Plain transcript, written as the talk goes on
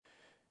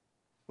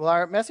Well,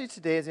 our message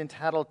today is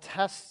entitled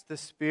Test the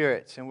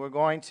Spirits, and we're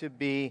going to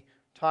be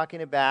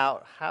talking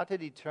about how to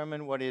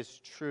determine what is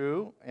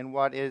true and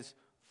what is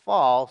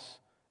false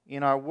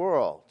in our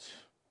world.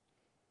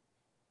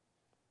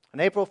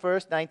 On April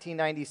 1st,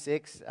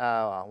 1996,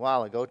 a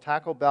while ago,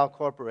 Taco Bell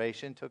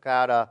Corporation took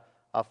out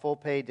a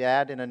full-page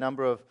ad in a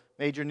number of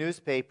major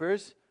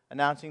newspapers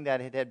announcing that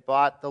it had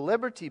bought the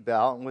Liberty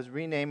Bell and was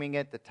renaming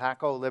it the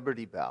Taco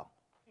Liberty Bell.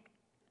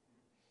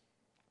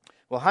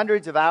 Well,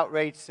 hundreds of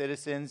outraged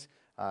citizens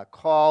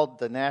called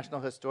the National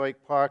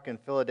Historic Park in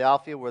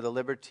Philadelphia, where the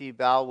Liberty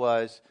Bell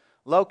was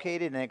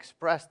located, and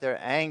expressed their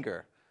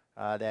anger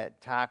that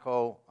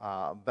Taco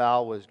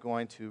Bell was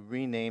going to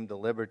rename the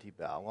Liberty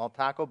Bell. Well,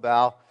 Taco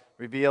Bell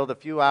revealed a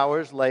few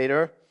hours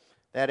later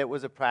that it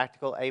was a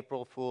practical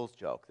April Fool's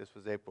joke. This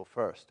was April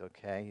 1st,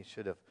 okay? You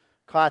should have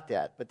caught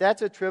that. But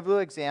that's a trivial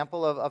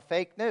example of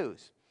fake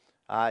news.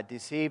 It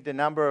deceived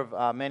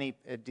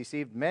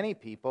many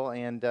people,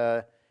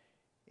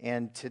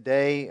 and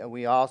today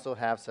we also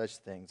have such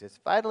things. It's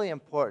vitally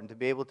important to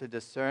be able to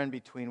discern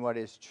between what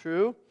is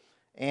true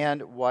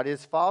and what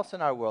is false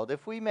in our world.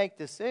 If we make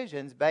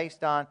decisions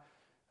based on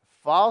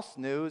false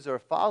news or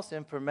false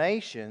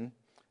information,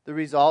 the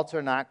results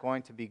are not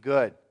going to be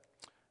good.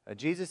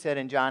 Jesus said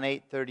in John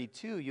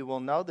 8:32, "You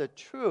will know the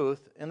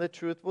truth, and the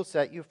truth will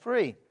set you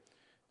free."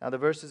 Now, the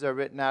verses are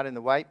written out in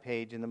the white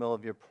page in the middle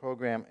of your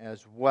program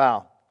as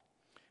well.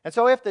 And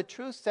so if the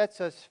truth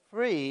sets us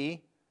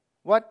free,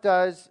 what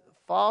does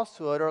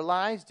falsehood or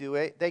lies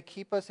do? They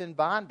keep us in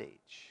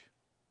bondage.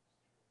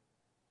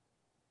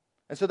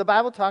 And so the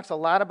Bible talks a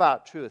lot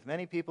about truth.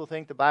 Many people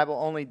think the Bible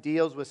only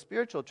deals with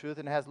spiritual truth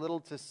and has little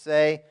to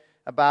say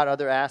about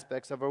other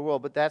aspects of our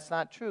world. But that's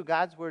not true.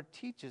 God's Word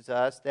teaches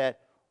us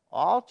that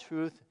all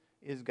truth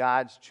is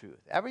God's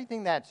truth.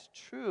 Everything that's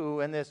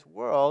true in this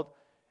world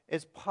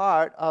is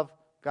part of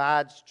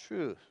God's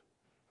truth.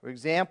 For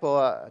example,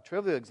 a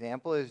trivial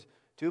example is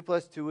 2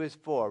 plus 2 is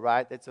 4,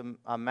 right? That's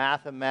a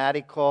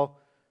mathematical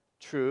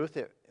truth,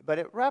 but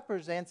it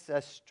represents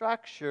a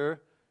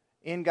structure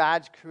in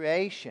God's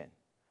creation.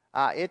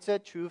 It's a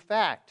true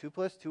fact. 2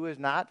 plus 2 is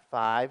not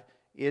 5,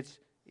 it's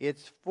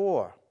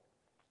 4.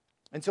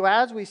 And so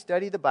as we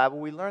study the Bible,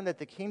 we learn that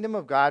the kingdom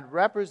of God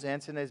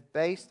represents and is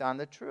based on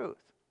the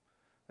truth.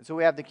 And so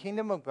we have the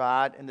kingdom of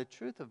God and the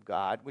truth of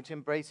God, which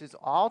embraces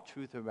all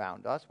truth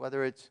around us,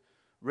 whether it's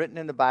written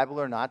in the Bible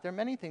or not. There are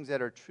many things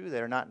that are true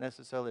that are not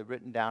necessarily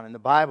written down in the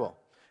Bible.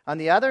 On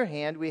the other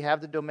hand, we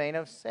have the domain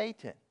of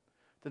Satan.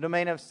 The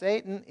domain of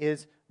Satan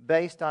is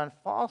based on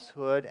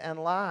falsehood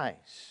and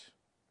lies.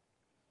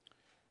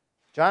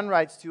 John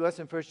writes to us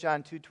in 1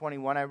 John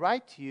 2:21, "I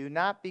write to you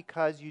not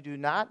because you do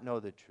not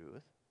know the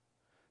truth,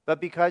 but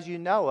because you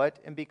know it,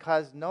 and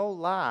because no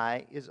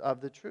lie is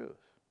of the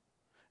truth."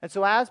 And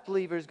so as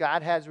believers,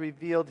 God has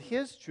revealed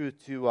His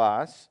truth to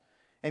us,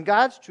 and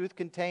God's truth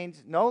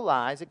contains no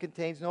lies, it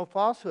contains no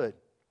falsehood.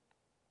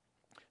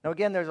 Now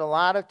again, there's a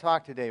lot of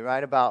talk today,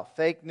 right, about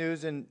fake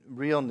news and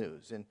real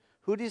news, and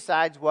who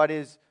decides what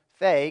is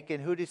fake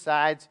and who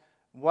decides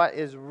what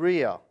is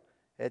real.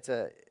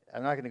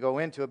 I'm not going to go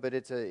into it, but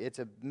it's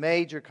a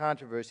major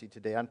controversy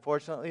today.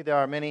 Unfortunately, there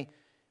are many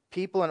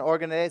people and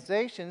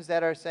organizations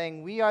that are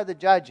saying we are the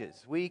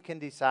judges. We can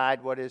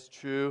decide what is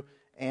true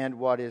and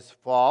what is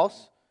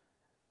false.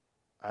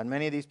 And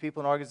many of these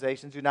people and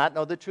organizations do not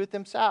know the truth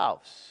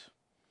themselves.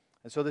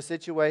 And so the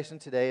situation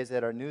today is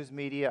that our news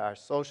media, our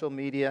social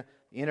media,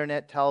 the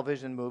internet,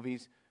 television,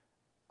 movies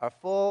are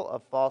full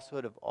of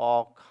falsehood of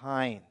all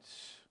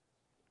kinds.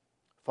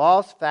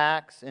 False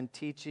facts and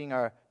teaching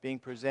are being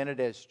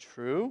presented as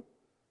true,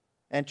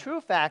 and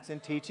true facts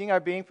and teaching are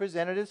being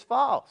presented as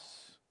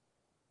false.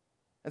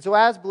 And so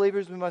as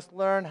believers, we must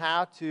learn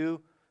how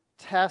to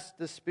test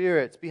the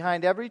spirits.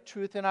 Behind every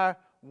truth in our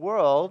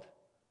world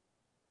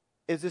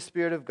is the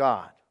Spirit of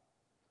God.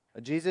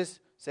 Jesus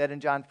said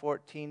in John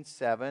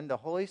 14:7, the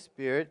Holy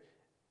Spirit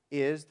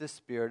is the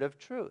Spirit of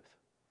truth.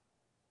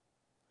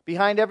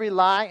 Behind every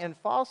lie and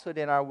falsehood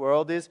in our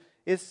world is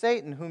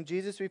Satan, whom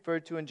Jesus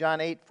referred to in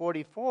John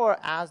 8:44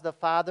 as the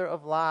father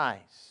of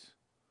lies.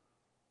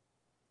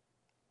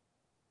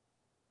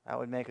 That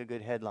would make a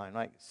good headline,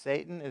 right?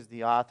 Satan is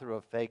the author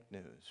of fake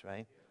news,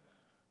 right?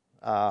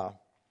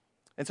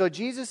 And so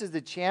Jesus is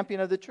the champion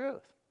of the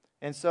truth.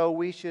 And so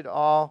we should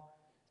all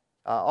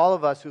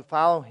of us who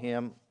follow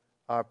Him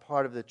are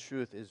part of the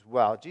truth as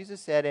well.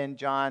 Jesus said in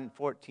John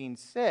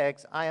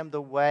 14:6, "I am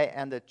the way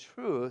and the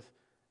truth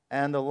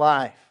and the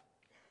life."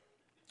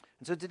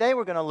 And so today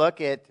we're going to look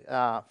at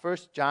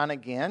 1 John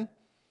again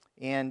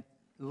and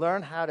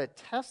learn how to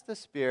test the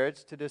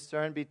spirits to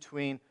discern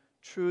between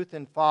truth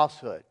and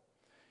falsehood.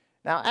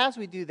 Now, as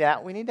we do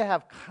that, we need to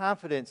have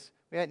confidence.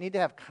 We need to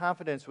have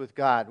confidence with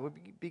God. We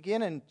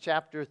begin in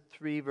chapter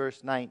 3,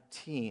 verse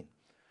 19.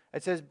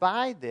 It says,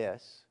 "By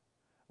this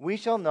we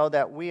shall know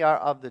that we are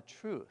of the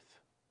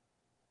truth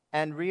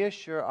and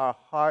reassure our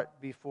heart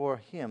before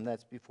Him,"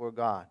 that's before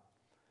God.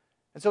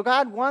 And so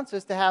God wants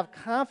us to have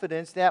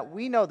confidence that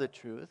we know the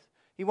truth.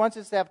 He wants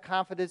us to have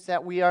confidence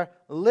that we are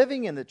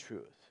living in the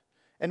truth.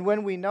 And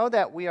when we know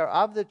that we are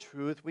of the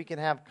truth, we can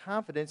have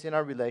confidence in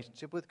our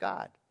relationship with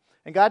God.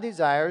 And God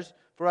desires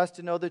for us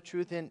to know the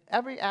truth in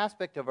every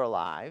aspect of our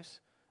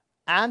lives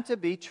and to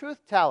be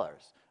truth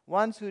tellers,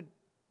 ones who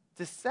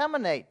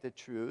disseminate the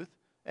truth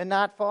and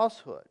not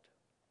falsehood.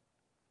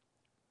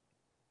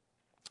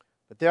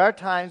 But there are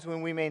times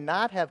when we may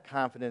not have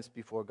confidence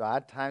before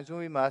God, times when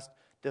we must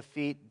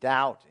defeat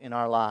doubt in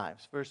our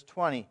lives. Verse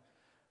 20,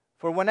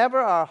 for whenever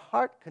our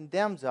heart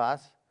condemns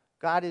us,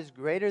 God is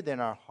greater than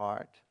our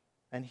heart,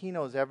 and He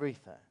knows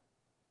everything.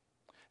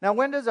 Now,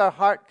 when does our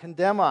heart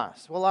condemn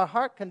us? Well, our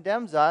heart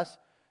condemns us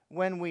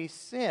when we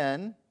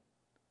sin,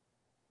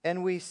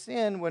 and we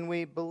sin when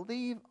we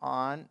believe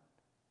on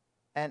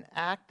and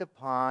act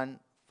upon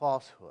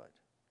falsehood.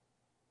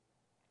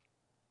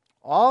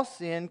 All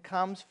sin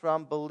comes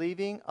from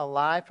believing a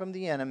lie from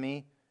the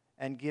enemy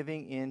and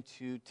giving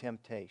into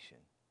temptation.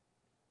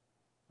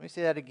 Let me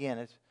say that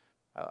again.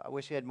 I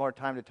wish we had more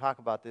time to talk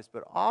about this,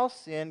 but all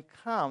sin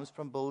comes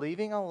from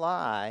believing a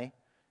lie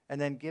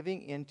and then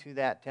giving into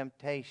that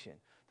temptation.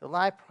 The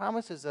lie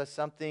promises us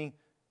something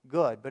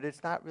good, but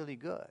it's not really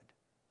good,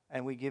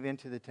 and we give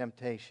into the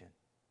temptation.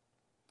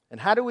 And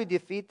how do we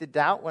defeat the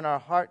doubt when our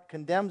heart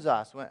condemns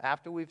us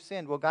after we've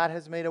sinned? Well, God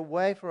has made a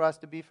way for us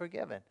to be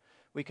forgiven.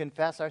 We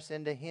confess our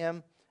sin to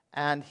Him,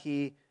 and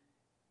He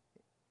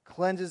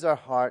cleanses our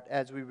heart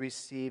as we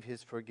receive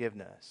His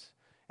forgiveness.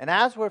 And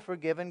as we're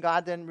forgiven,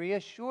 God then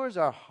reassures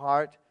our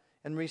heart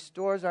and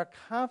restores our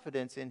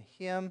confidence in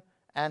Him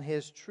and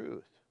His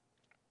truth.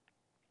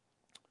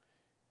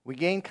 We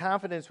gain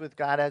confidence with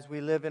God as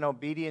we live in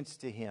obedience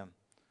to Him.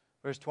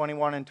 Verse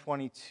 21 and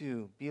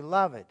 22,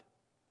 Beloved,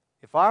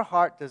 if our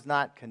heart does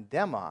not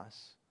condemn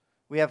us,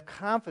 we have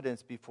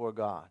confidence before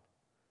God.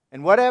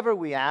 And whatever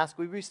we ask,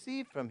 we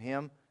receive from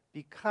Him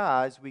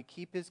because we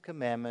keep His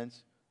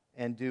commandments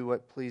and do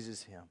what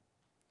pleases Him.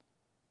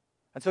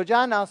 And so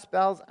John now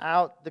spells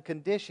out the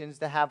conditions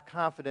to have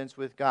confidence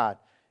with God.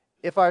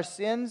 If our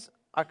sins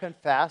are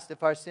confessed,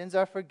 if our sins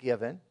are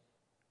forgiven,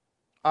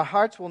 our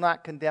hearts will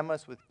not condemn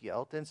us with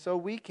guilt, and so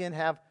we can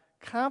have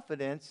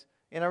confidence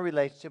in our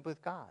relationship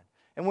with God.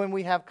 And when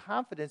we have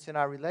confidence in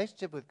our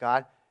relationship with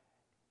God,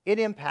 it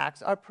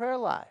impacts our prayer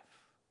life.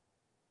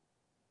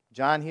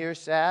 John here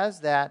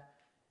says that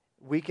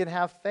we can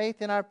have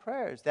faith in our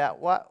prayers, that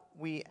what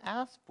we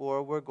ask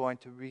for, we're going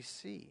to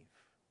receive,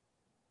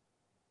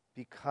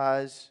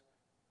 because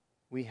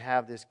we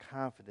have this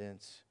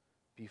confidence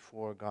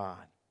before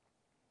God.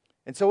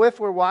 And so if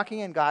we're walking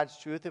in God's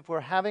truth, if we're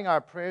having our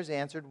prayers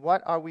answered,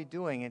 what are we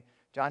doing? And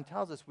John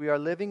tells us we are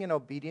living in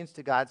obedience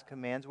to God's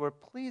commands. We're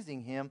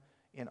pleasing Him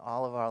in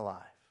all of our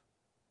life.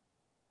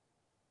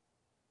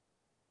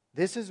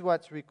 This is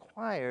what's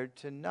required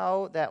to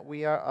know that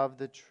we are of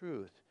the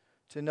truth,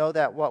 to know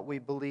that what we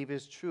believe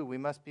is true. We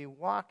must be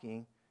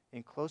walking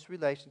in close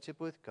relationship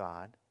with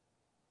God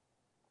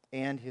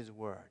and His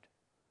Word.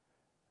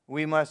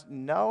 We must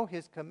know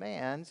His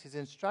commands, His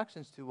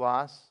instructions to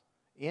us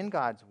in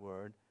God's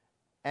Word,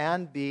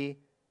 and be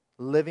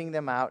living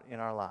them out in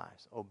our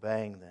lives,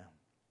 obeying them.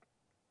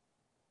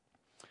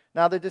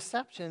 Now, the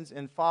deceptions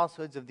and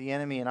falsehoods of the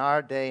enemy in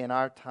our day and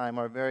our time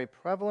are very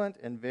prevalent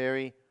and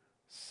very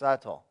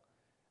subtle.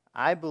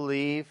 I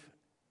believe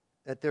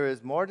that there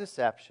is more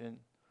deception,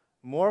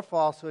 more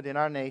falsehood in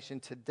our nation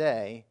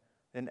today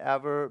than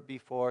ever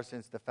before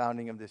since the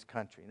founding of this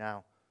country.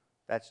 Now,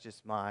 that's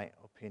just my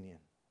opinion.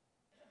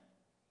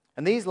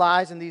 And these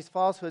lies and these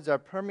falsehoods are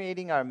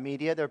permeating our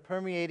media. They're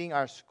permeating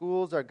our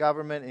schools, our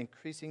government,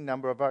 increasing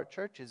number of our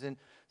churches. And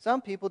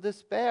some people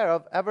despair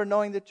of ever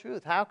knowing the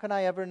truth. How can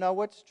I ever know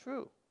what's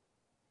true?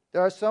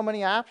 There are so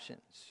many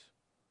options.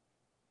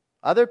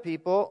 Other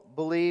people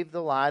believe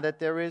the lie that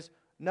there is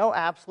no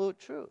absolute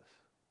truth.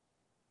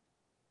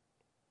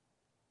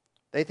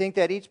 They think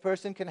that each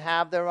person can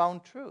have their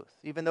own truth,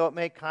 even though it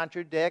may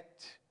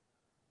contradict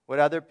what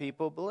other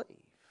people believe.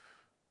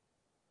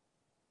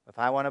 If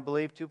I want to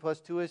believe 2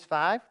 plus 2 is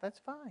 5, that's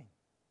fine.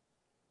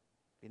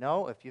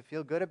 If you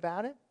feel good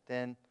about it,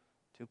 then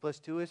 2 plus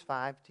 2 is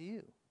 5 to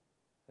you.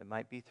 It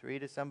might be 3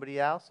 to somebody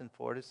else and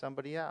 4 to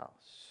somebody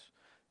else.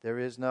 There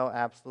is no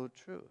absolute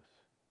truth.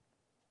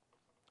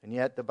 And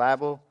yet the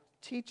Bible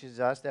teaches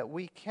us that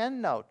we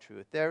can know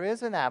truth. There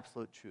is an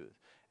absolute truth.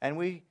 And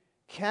we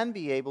can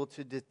be able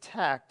to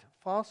detect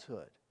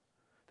falsehood.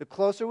 The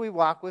closer we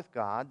walk with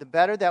God, the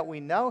better that we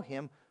know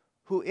Him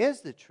who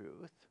is the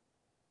truth.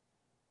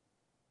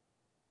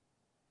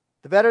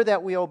 The better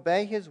that we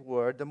obey His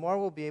Word, the more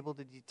we'll be able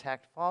to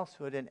detect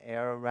falsehood and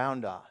error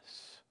around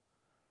us.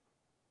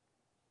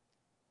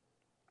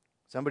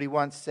 Somebody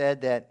once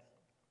said that,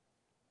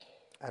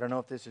 I don't know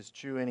if this is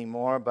true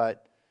anymore,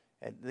 but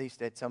at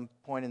least at some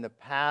point in the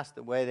past,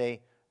 the way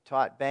they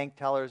taught bank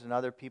tellers and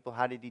other people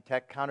how to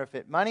detect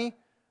counterfeit money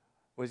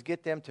was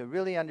get them to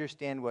really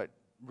understand what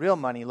real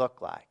money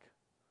looked like.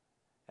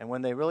 And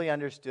when they really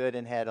understood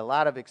and had a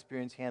lot of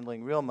experience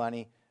handling real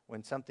money,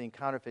 when something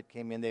counterfeit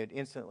came in, they would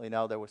instantly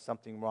know there was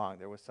something wrong.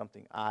 There was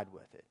something odd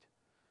with it.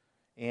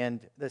 And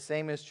the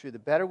same is true. The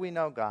better we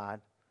know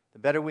God, the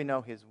better we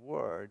know His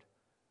Word,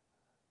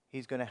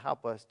 He's going to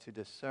help us to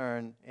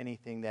discern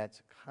anything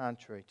that's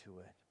contrary to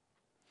it.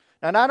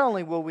 Now, not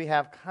only will we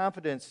have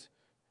confidence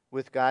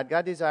with God,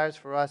 God desires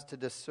for us to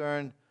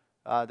discern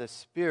the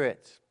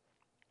spirits.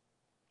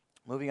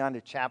 Moving on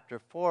to chapter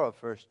 4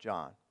 of 1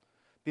 John.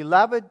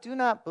 Beloved, do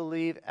not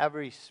believe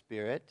every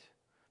spirit,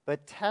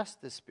 but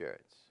test the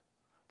spirits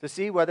to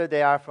see whether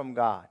they are from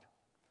God.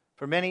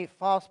 For many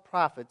false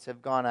prophets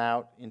have gone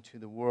out into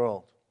the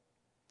world.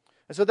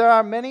 And so there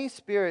are many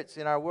spirits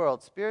in our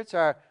world. Spirits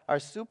are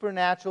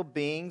supernatural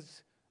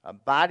beings,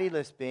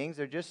 bodiless beings.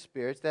 They're just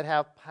spirits that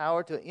have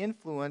power to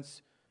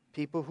influence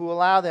people who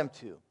allow them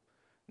to.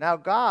 Now,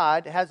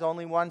 God has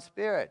only one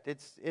Spirit.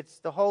 It's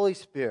the Holy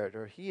Spirit,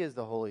 or He is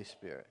the Holy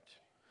Spirit,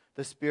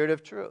 the Spirit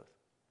of truth.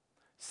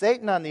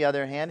 Satan, on the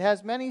other hand,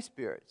 has many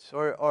spirits,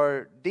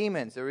 or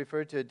demons. They're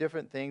referred to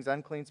different things,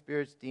 unclean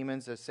spirits,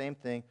 demons, the same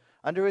thing,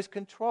 under his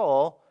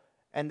control,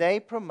 and they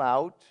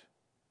promote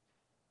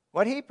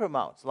what he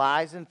promotes,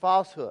 lies and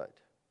falsehood.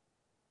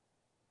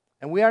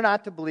 And we are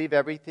not to believe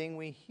everything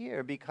we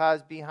hear,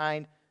 because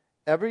behind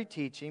every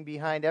teaching,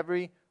 behind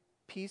every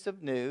piece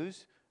of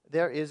news,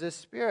 there is a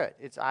spirit.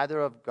 It's either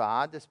of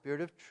God, the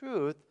Spirit of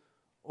truth,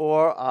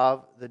 or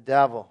of the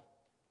devil.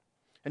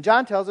 And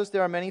John tells us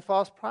there are many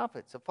false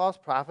prophets. A false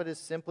prophet is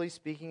simply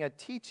speaking a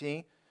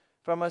teaching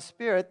from a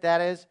spirit that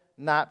is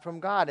not from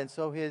God. And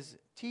so his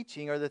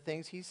teaching, or the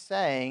things he's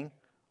saying,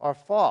 are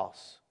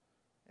false.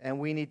 And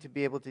we need to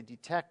be able to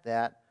detect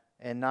that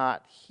and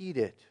not heed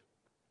it.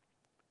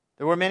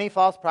 There were many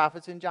false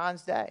prophets in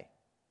John's day.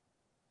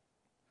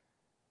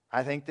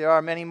 I think there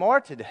are many more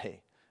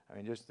today.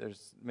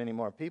 There's many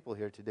more people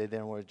here today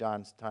than were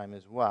John's time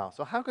as well.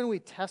 So how can we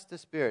test the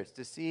spirits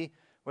to see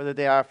whether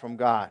they are from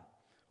God?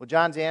 Well,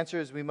 John's answer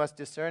is we must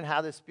discern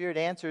how the Spirit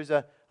answers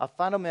a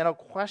fundamental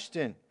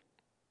question.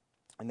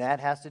 And that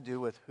has to do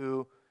with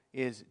who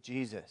is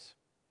Jesus.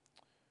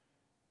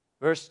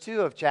 Verse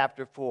 2 of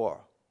chapter 4.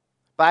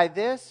 By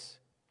this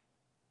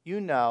you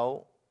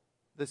know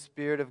the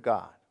Spirit of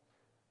God.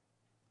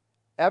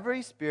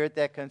 Every spirit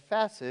that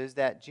confesses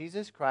that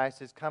Jesus Christ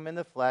has come in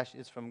the flesh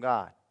is from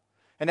God.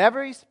 And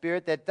every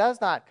spirit that does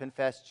not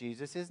confess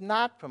Jesus is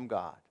not from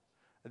God.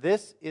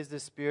 This is the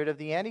spirit of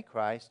the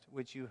Antichrist,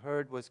 which you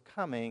heard was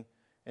coming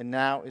and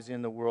now is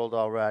in the world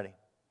already.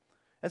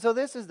 And so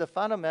this is the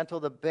fundamental,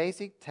 the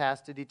basic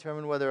test to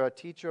determine whether a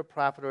teacher, a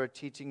prophet, or a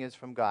teaching is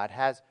from God.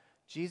 Has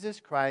Jesus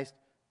Christ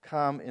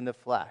come in the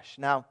flesh?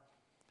 Now,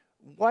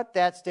 what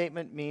that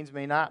statement means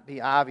may not be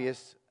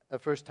obvious the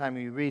first time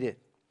you read it.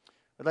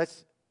 But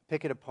let's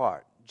pick it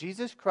apart.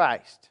 Jesus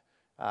Christ.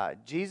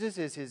 Jesus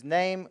is his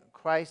name.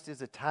 Christ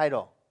is a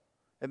title.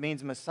 It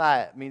means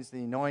Messiah. It means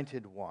the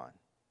anointed one.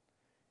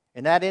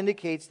 And that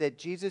indicates that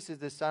Jesus is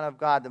the Son of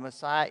God. The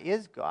Messiah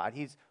is God.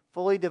 He's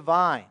fully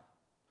divine.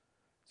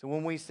 So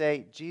when we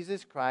say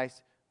Jesus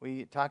Christ,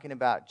 we're talking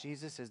about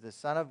Jesus as the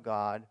Son of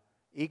God,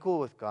 equal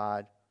with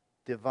God,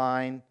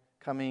 divine,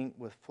 coming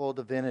with full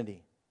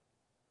divinity.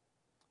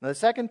 Now, the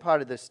second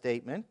part of this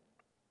statement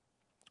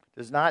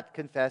does not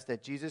confess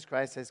that Jesus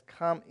Christ has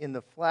come in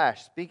the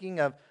flesh. Speaking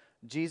of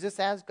Jesus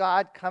as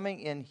God coming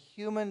in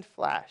human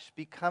flesh,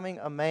 becoming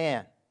a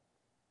man,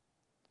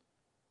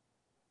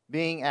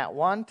 being at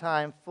one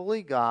time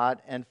fully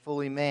God and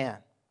fully man.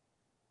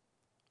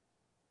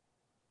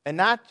 And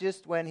not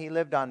just when he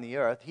lived on the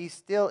earth, he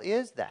still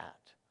is that.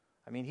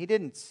 He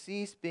didn't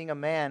cease being a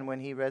man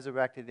when he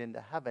resurrected into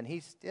heaven. He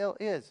still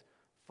is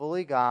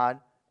fully God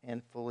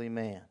and fully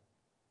man.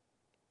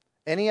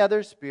 Any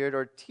other spirit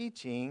or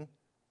teaching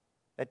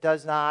that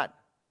does not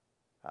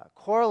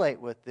correlate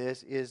with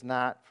this is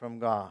not from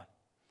God.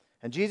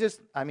 And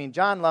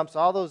John lumps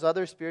all those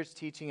other spirits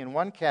teaching in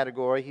one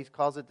category. He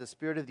calls it the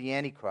spirit of the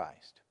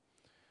Antichrist.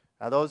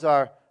 Now, those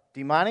are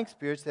demonic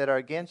spirits that are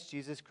against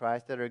Jesus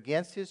Christ, that are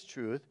against his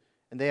truth,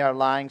 and they are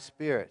lying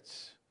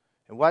spirits.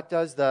 And what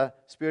does the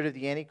spirit of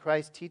the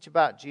Antichrist teach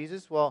about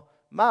Jesus? Well,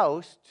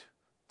 most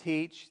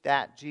teach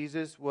that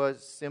Jesus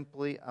was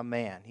simply a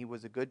man. He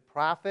was a good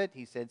prophet.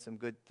 He said some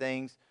good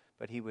things,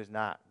 but he was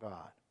not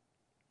God.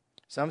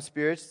 Some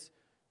spirits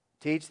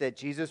teach that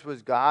Jesus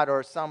was God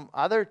or some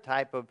other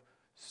type of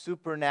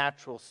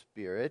supernatural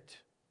spirit,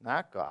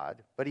 not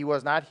God, but he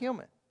was not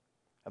human.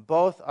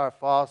 Both are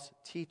false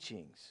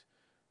teachings,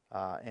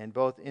 and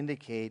both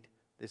indicate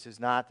this is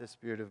not the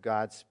Spirit of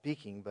God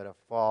speaking, but a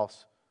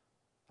false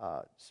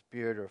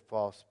spirit or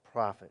false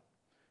prophet.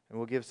 And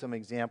we'll give some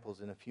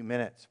examples in a few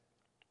minutes.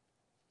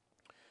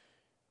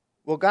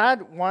 Well,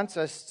 God wants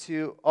us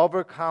to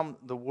overcome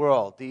the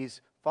world.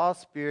 These false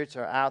spirits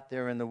are out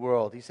there in the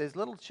world. He says,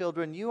 little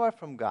children, you are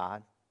from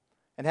God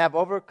and have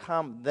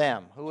overcome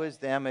them. Who is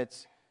them?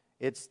 It's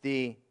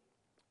the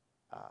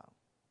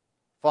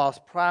false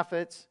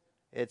prophets.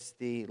 It's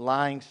the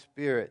lying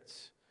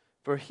spirits.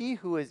 For he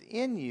who is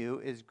in you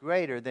is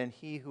greater than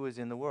he who is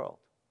in the world.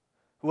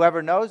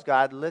 Whoever knows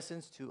God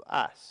listens to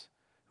us.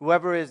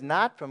 Whoever is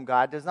not from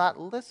God does not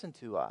listen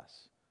to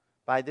us.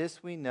 By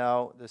this we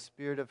know the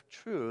spirit of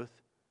truth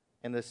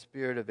and the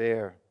spirit of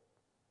error.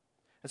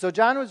 And so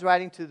John was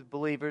writing to the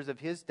believers of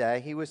his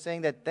day. He was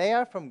saying that they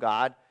are from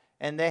God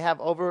and they have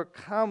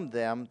overcome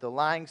them, the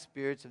lying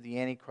spirits of the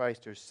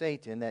Antichrist or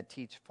Satan that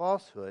teach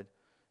falsehood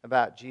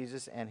about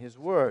Jesus and his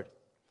word.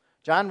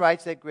 John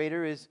writes that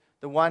greater is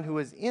the one who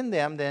is in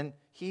them than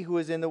he who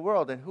is in the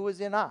world. And who is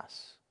in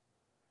us?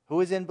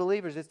 Who is in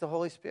believers? It's the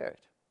Holy Spirit,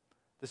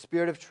 the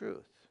Spirit of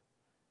truth.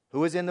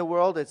 Who is in the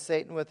world? It's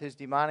Satan with his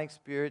demonic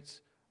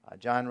spirits.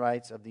 John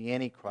writes of the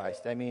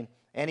Antichrist.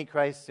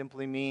 Antichrist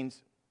simply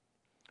means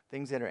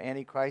things that are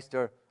Antichrist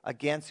or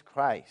against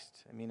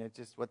Christ. It's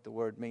just what the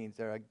word means.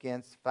 They're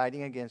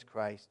fighting against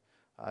Christ,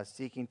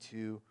 seeking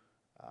to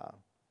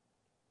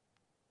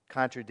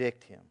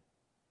contradict him.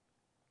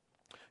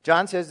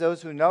 John says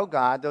those who know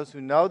God, those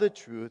who know the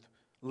truth,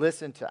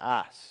 listen to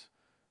us.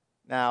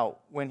 Now,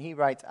 when he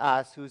writes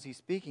us, who's he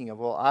speaking of?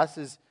 Well, us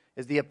is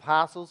the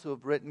apostles who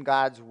have written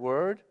God's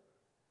word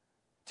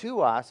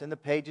to us in the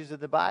pages of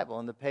the Bible,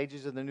 in the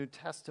pages of the New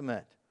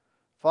Testament.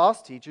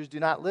 False teachers do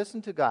not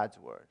listen to God's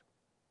word.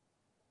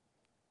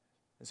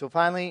 And so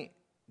finally,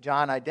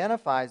 John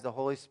identifies the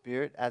Holy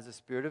Spirit as the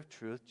Spirit of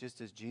truth,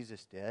 just as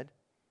Jesus did.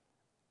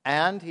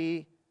 And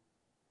he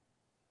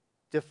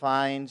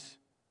defines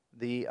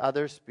the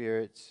other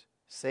spirits,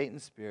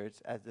 Satan's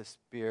spirits, as the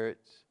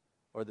spirits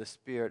or the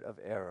spirit of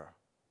error.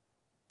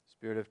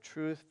 Spirit of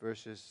truth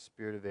versus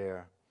spirit of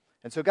error.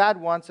 And so God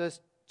wants us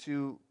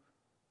to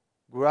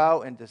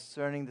grow in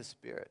discerning the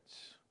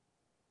spirits.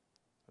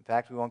 In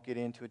fact, we won't get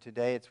into it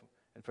today. It's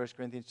in 1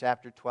 Corinthians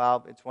chapter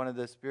 12. It's one of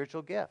the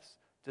spiritual gifts,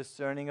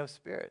 discerning of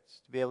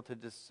spirits. To be able to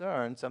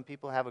discern, some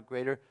people have a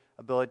greater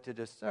ability to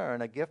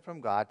discern, a gift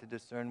from God to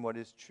discern what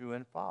is true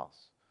and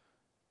false.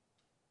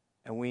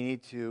 And we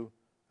need to,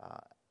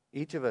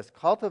 each of us,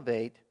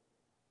 cultivate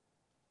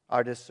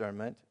our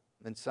discernment.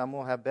 Then some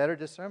will have better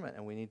discernment,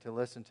 and we need to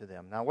listen to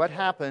them. Now, what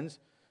happens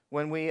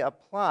when we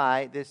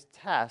apply this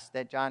test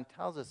that John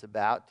tells us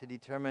about to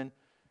determine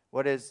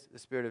what is the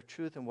spirit of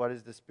truth and what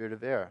is the spirit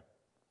of error?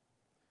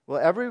 Well,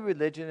 every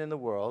religion in the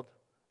world,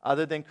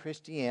 other than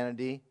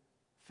Christianity,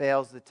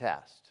 fails the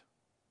test.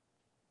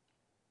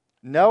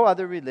 No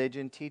other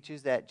religion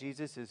teaches that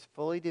Jesus is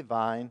fully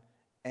divine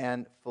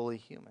and fully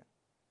human.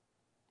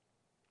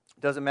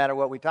 It doesn't matter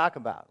what we talk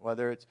about,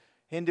 whether it's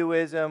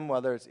Hinduism,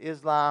 whether it's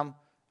Islam,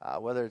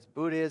 whether it's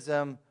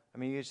Buddhism.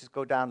 You just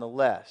go down the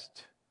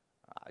list.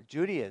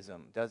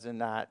 Judaism does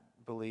not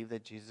believe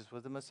that Jesus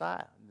was the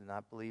Messiah, does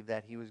not believe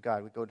that he was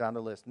God. We go down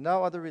the list.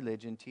 No other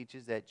religion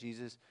teaches that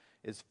Jesus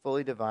is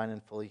fully divine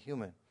and fully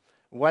human.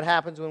 What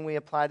happens when we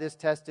apply this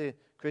test to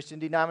Christian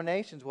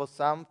denominations? Well,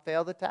 some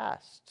fail the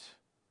test,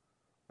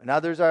 and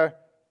others are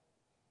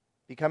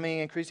becoming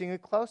increasingly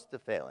close to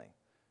failing.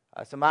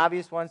 Some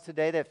obvious ones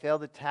today that fail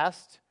the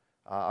test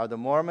are the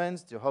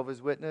Mormons,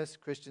 Jehovah's Witnesses,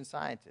 Christian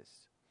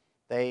Scientists.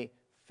 They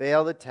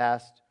fail the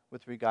test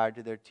with regard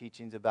to their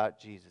teachings about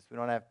Jesus. We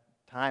don't have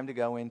time to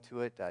go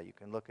into it. You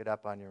can look it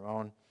up on your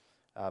own.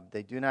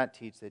 They do not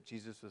teach that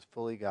Jesus was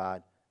fully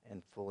God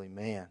and fully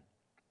man.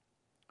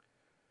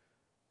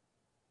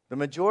 The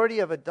majority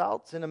of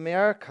adults in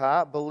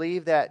America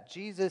believe that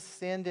Jesus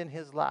sinned in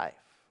his life.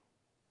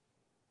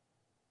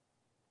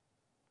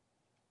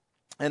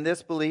 And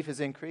this belief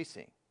is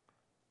increasing.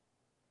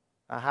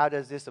 Now, how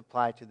does this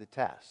apply to the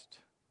test?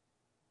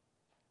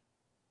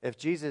 If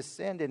Jesus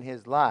sinned in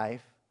his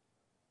life,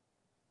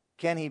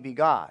 can he be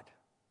God?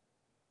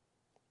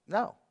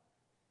 No.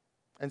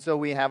 And so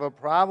we have a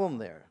problem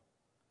there.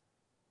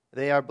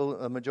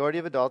 A majority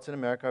of adults in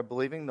America are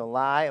believing the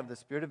lie of the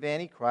spirit of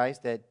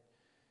Antichrist that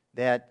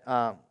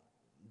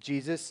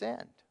Jesus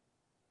sinned.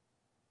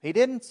 He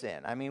didn't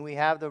sin. We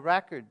have the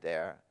record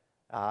there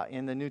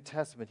in the New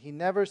Testament. He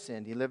never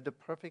sinned. He lived a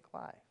perfect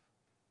life.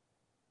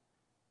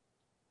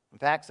 In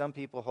fact, some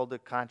people hold a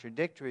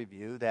contradictory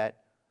view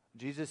that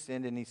Jesus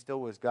sinned and he still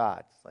was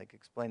God. It's like,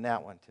 explain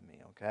that one to me,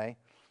 okay?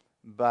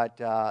 But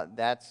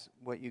that's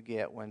what you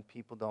get when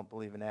people don't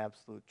believe in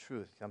absolute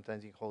truth.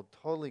 Sometimes you hold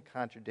totally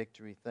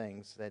contradictory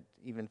things that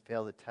even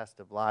fail the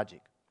test of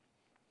logic.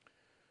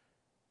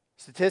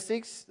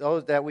 Statistics,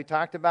 those that we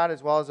talked about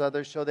as well as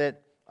others, show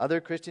that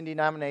other Christian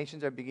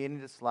denominations are beginning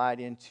to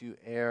slide into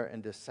error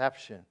and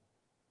deception.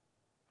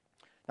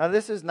 Now,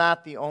 this is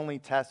not the only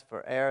test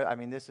for error.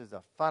 This is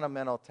a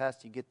fundamental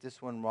test. You get this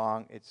one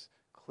wrong, it's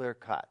clear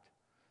cut.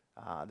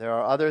 There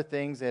are other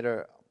things that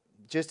are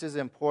just as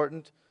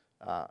important.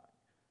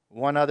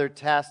 One other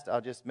test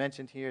I'll just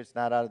mention here, it's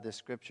not out of the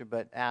scripture,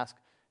 but ask,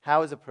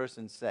 how is a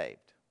person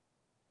saved?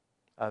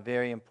 A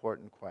very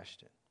important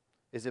question.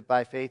 Is it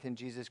by faith in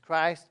Jesus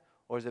Christ,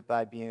 or is it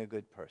by being a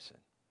good person?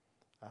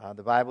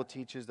 The Bible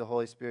teaches, the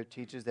Holy Spirit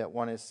teaches that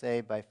one is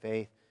saved by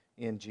faith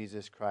in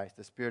Jesus Christ.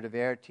 The spirit of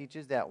error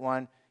teaches that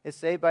one is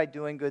saved by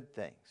doing good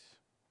things.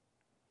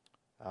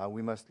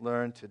 We must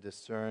learn to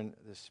discern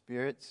the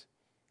spirits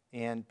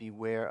and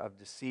beware of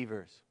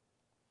deceivers.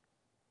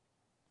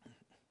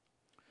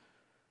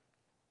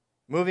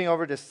 Moving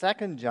over to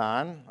 2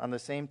 John on the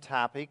same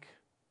topic,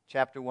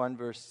 chapter 1,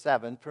 verse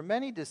 7. For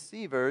many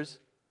deceivers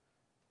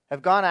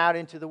have gone out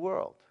into the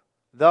world,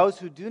 those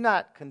who do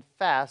not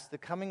confess the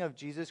coming of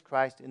Jesus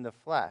Christ in the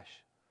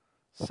flesh.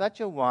 Such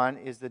a one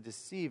is the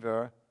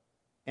deceiver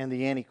and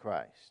the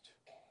Antichrist.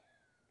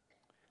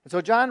 And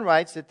so John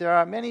writes that there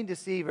are many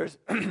deceivers,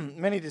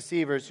 many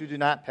deceivers who do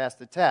not pass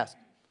the test.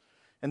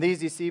 And these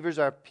deceivers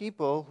are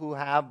people who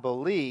have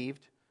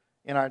believed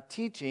and are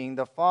teaching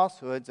the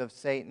falsehoods of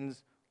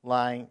Satan's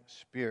lying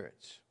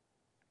spirits.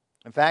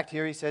 In fact,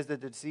 here he says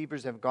that the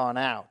deceivers have gone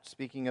out,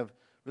 speaking of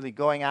really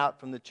going out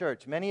from the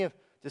church. Many of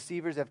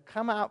deceivers have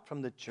come out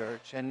from the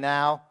church and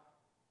now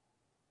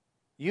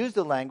use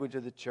the language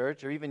of the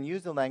church or even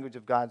use the language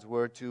of God's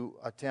word to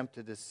attempt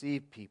to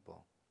deceive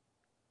people.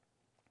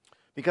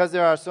 Because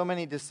there are so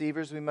many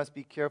deceivers, we must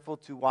be careful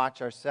to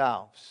watch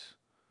ourselves.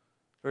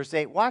 Verse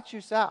 8, watch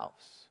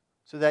yourselves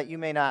so that you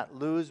may not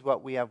lose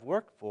what we have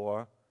worked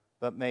for,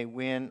 but may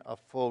win a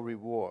full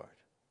reward.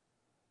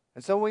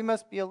 And so we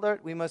must be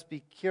alert. We must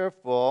be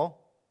careful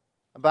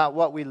about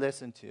what we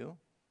listen to,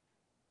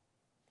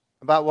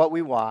 about what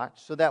we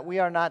watch, so that we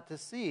are not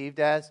deceived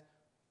as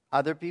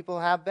other people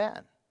have been.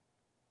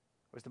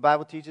 Of course, the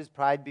Bible teaches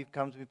pride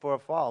comes before a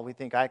fall. We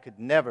think, I could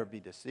never be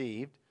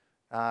deceived.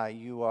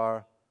 You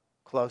are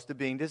close to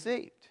being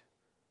deceived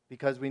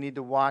because we need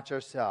to watch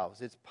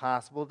ourselves. It's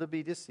possible to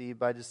be deceived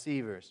by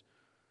deceivers.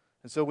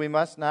 And so we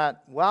must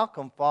not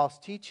welcome false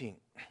teaching.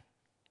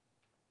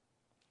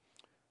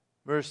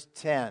 Verse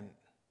 10,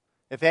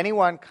 if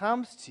anyone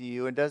comes to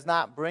you and does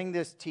not bring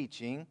this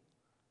teaching,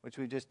 which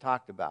we just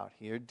talked about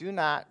here, do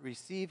not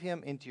receive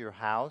him into your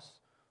house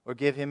or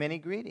give him any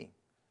greeting.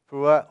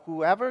 For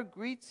whoever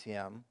greets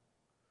him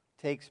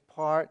takes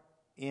part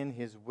in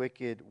his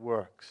wicked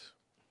works.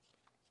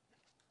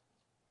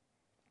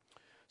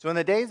 So in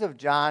the days of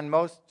John,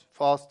 most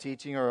false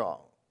teaching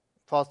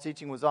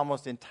was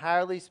almost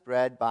entirely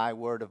spread by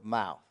word of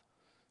mouth.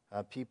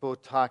 People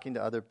talking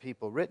to other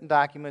people. Written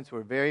documents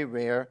were very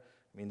rare.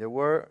 I mean, there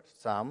were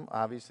some.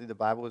 Obviously, the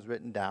Bible was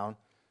written down.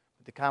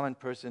 But the common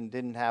person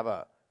didn't have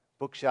a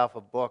bookshelf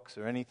of books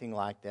or anything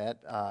like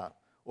that.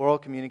 Oral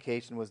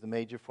communication was the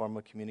major form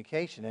of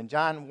communication. And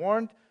John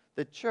warned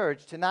the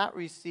church to not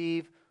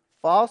receive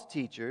false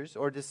teachers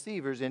or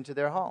deceivers into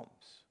their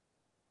homes.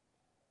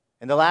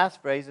 And the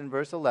last phrase in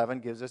verse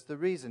 11 gives us the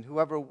reason.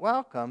 Whoever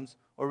welcomes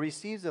or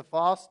receives a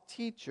false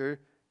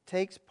teacher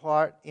takes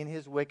part in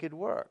his wicked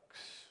works.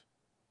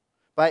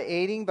 By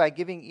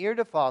giving ear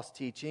to false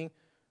teaching,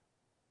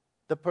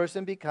 the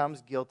person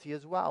becomes guilty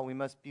as well. We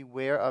must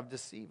beware of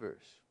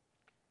deceivers.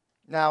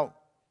 Now,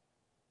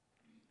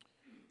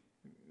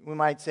 we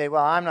might say,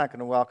 well, I'm not going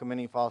to welcome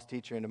any false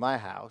teacher into my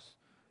house.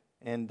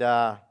 And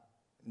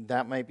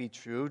that might be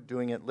true,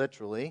 doing it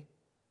literally.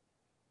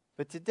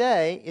 But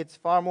today, it's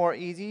far more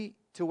easy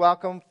to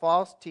welcome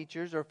false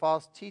teachers or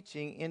false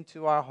teaching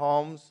into our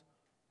homes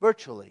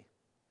virtually.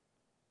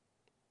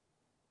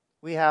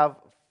 We have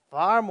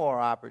far more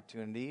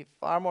opportunity,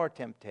 far more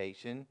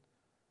temptation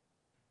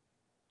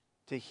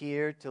to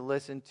hear, to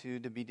listen to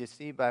be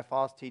deceived by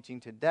false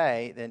teaching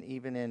today than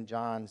even in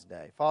John's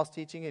day. False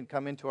teaching had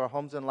come into our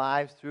homes and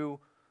lives through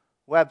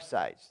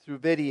websites, through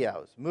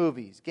videos,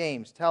 movies,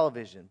 games,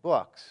 television,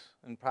 books,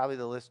 and probably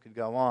the list could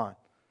go on.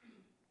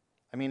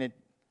 I mean,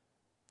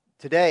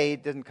 today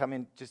it doesn't come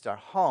in just our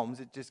homes,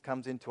 it just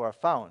comes into our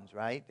phones,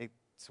 right?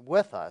 It's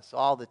with us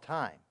all the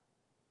time.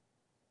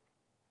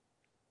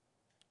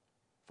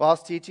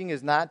 False teaching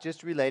is not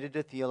just related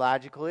to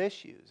theological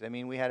issues. I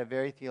mean, we had a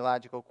very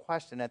theological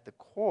question at the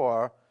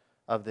core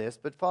of this,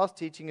 but false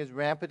teaching is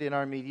rampant in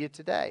our media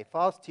today.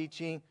 False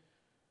teaching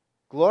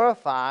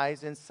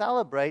glorifies and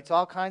celebrates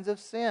all kinds of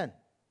sin.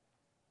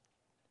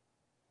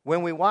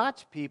 When we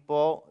watch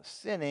people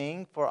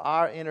sinning for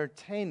our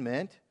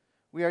entertainment,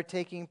 we are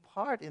taking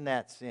part in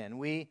that sin.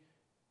 We,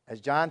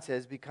 as John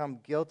says, become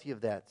guilty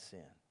of that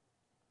sin.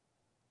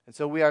 And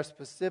so we are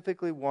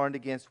specifically warned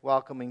against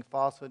welcoming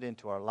falsehood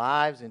into our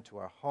lives, into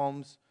our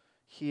homes,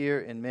 here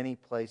in many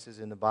places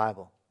in the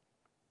Bible.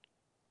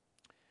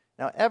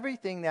 Now,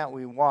 everything that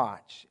we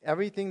watch,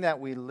 everything that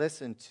we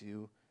listen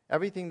to,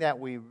 everything that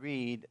we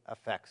read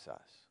affects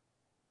us,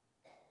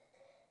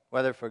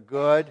 whether for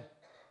good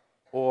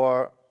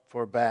or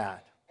for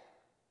bad.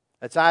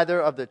 It's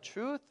either of the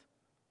truth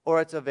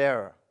or it's of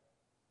error.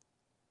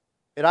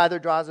 It either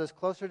draws us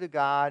closer to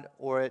God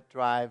or it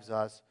drives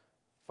us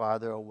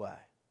farther away.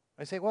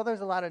 I say, well, there's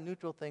a lot of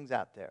neutral things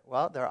out there.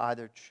 Well, they're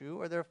either true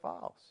or they're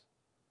false.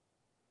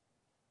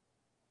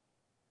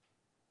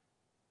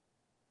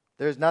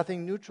 There's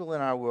nothing neutral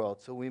in our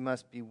world, so we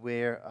must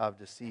beware of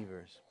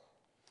deceivers.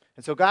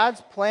 And so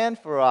God's plan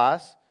for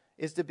us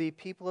is to be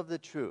people of the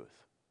truth,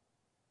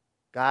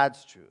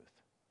 God's truth.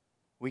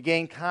 We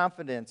gain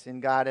confidence in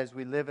God as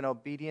we live in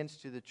obedience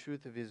to the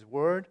truth of His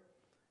Word.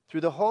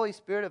 Through the Holy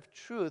Spirit of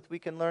truth, we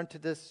can learn to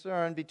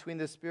discern between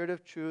the Spirit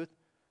of truth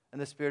and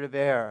the spirit of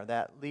error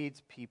that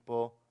leads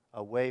people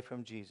away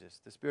from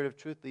Jesus. The Spirit of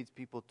truth leads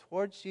people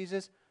towards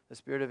Jesus. The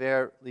spirit of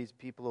error leads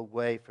people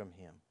away from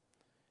Him.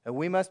 And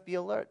we must be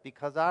alert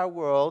because our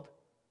world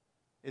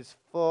is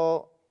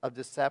full of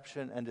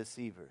deception and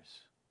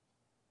deceivers.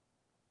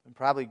 In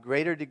probably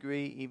greater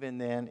degree even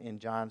than in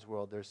John's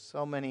world. There's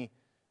so many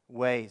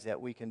ways that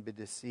we can be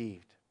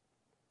deceived.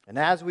 And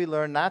as we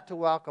learn not to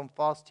welcome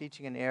false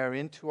teaching and error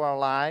into our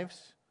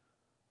lives,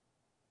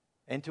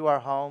 into our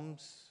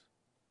homes,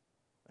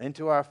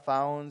 into our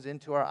phones,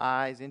 into our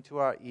eyes, into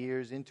our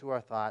ears, into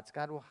our thoughts.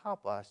 God will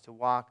help us to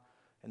walk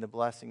in the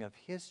blessing of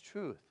His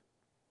truth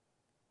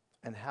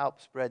and help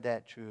spread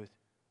that truth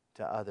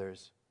to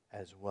others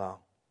as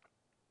well.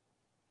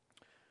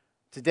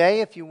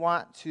 Today, if you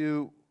want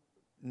to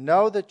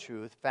know the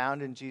truth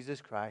found in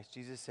Jesus Christ,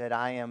 Jesus said,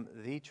 I am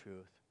the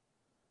truth.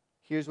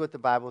 Here's what the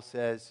Bible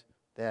says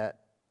that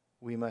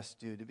we must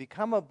do. To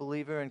become a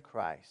believer in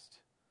Christ,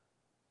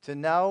 to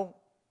know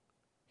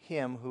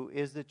Him who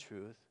is the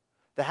truth,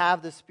 to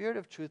have the Spirit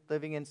of truth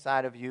living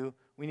inside of you,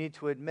 we need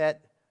to admit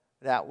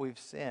that we've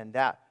sinned,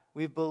 that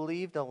we've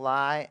believed a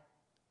lie,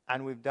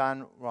 and we've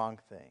done wrong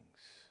things.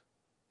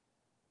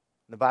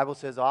 The Bible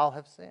says all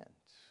have sinned.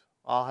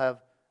 All have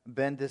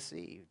been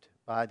deceived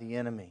by the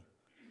enemy.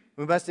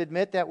 We must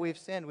admit that we've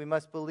sinned. We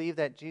must believe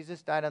that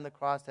Jesus died on the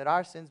cross that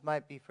our sins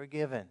might be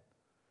forgiven.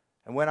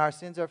 And when our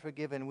sins are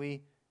forgiven,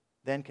 we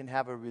then can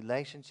have a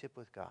relationship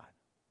with God.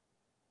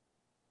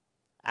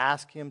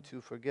 Ask Him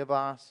to forgive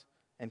us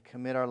and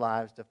commit our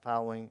lives to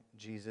following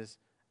Jesus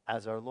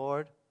as our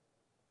Lord,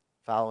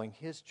 following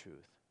His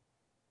truth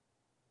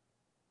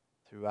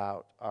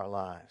throughout our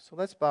lives. So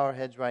let's bow our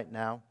heads right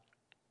now.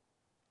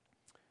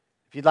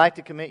 If you'd like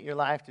to commit your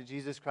life to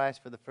Jesus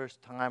Christ for the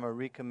first time or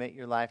recommit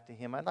your life to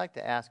Him, I'd like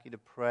to ask you to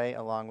pray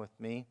along with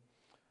me.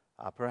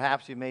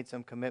 Perhaps you've made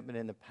some commitment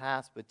in the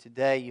past, but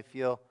today you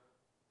feel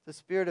the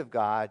Spirit of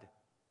God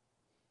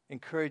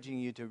encouraging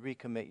you to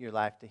recommit your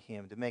life to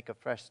Him, to make a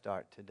fresh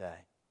start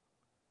today.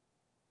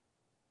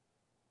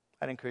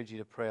 I'd encourage you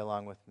to pray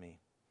along with me.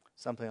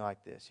 Something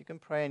like this. You can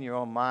pray in your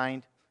own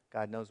mind.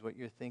 God knows what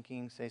you're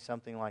thinking. Say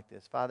something like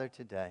this. Father,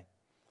 today,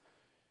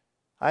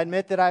 I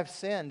admit that I've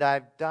sinned.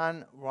 I've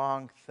done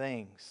wrong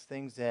things,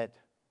 things that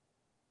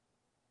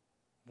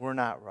were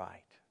not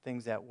right,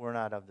 things that were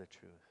not of the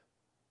truth.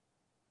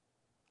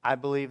 I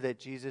believe that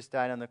Jesus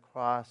died on the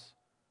cross.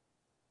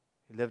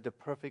 He lived a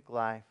perfect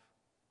life,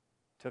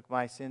 took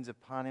my sins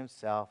upon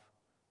Himself,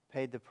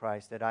 paid the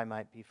price that I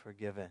might be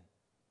forgiven.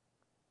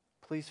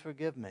 Please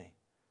forgive me.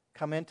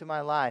 Come into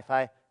my life.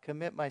 I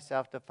commit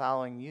myself to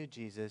following You,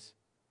 Jesus,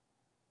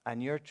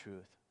 and Your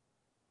truth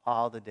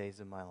all the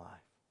days of my life.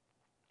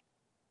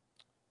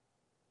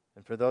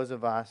 And for those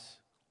of us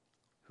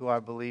who are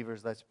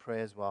believers, let's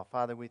pray as well.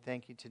 Father, we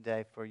thank You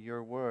today for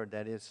Your word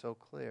that is so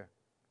clear,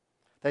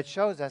 that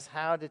shows us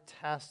how to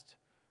test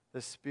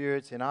the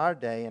spirits in our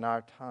day, in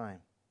our time.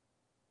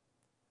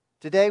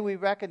 Today we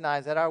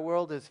recognize that our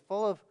world is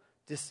full of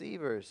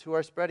deceivers who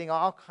are spreading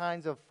all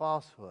kinds of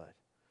falsehood.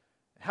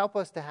 Help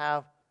us to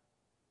have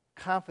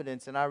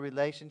confidence in our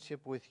relationship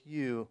with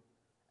You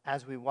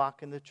as we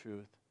walk in the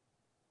truth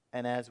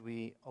and as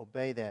we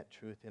obey that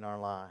truth in our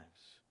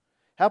lives.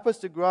 Help us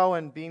to grow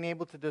in being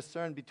able to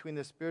discern between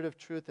the spirit of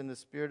truth and the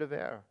spirit of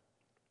error.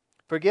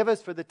 Forgive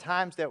us for the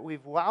times that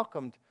we've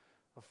welcomed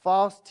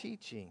false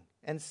teaching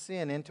and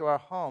sin into our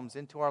homes,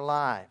 into our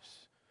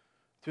lives,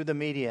 through the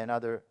media and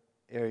other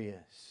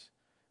areas.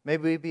 May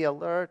we be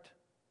alert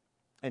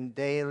and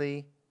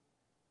daily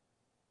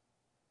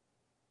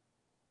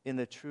in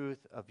the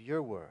truth of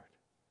Your word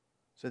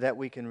so that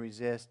we can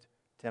resist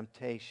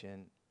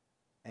temptation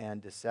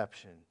and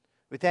deception.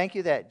 We thank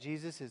You that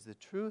Jesus is the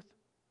truth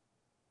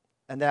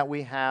and that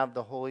we have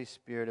the Holy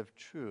Spirit of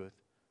truth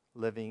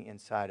living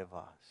inside of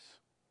us.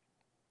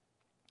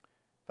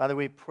 Father,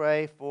 we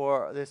pray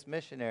for this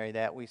missionary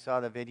that we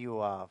saw the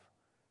video of,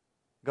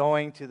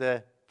 going to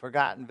the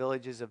forgotten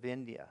villages of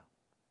India.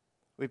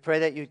 We pray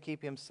that You'd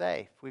keep him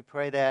safe. We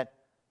pray that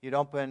You'd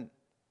open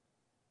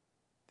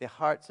the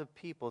hearts of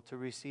people to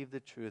receive the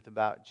truth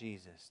about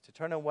Jesus, to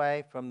turn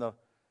away from the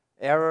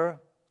error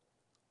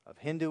of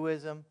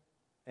Hinduism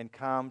and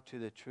come to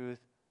the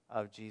truth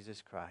of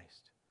Jesus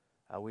Christ.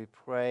 We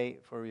pray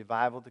for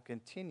revival to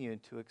continue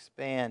to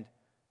expand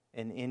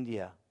in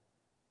India.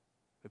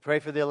 We pray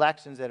for the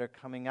elections that are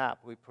coming up.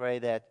 We pray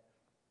that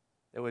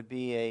there would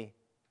be a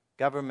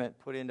government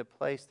put into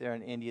place there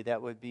in India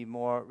that would be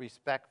more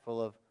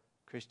respectful of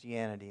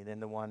Christianity than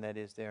the one that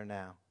is there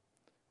now.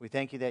 We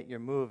thank You that You're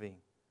moving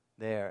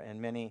there, and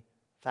many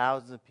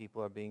thousands of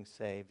people are being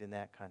saved in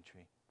that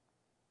country.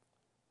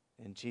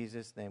 In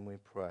Jesus' name we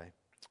pray.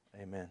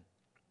 Amen.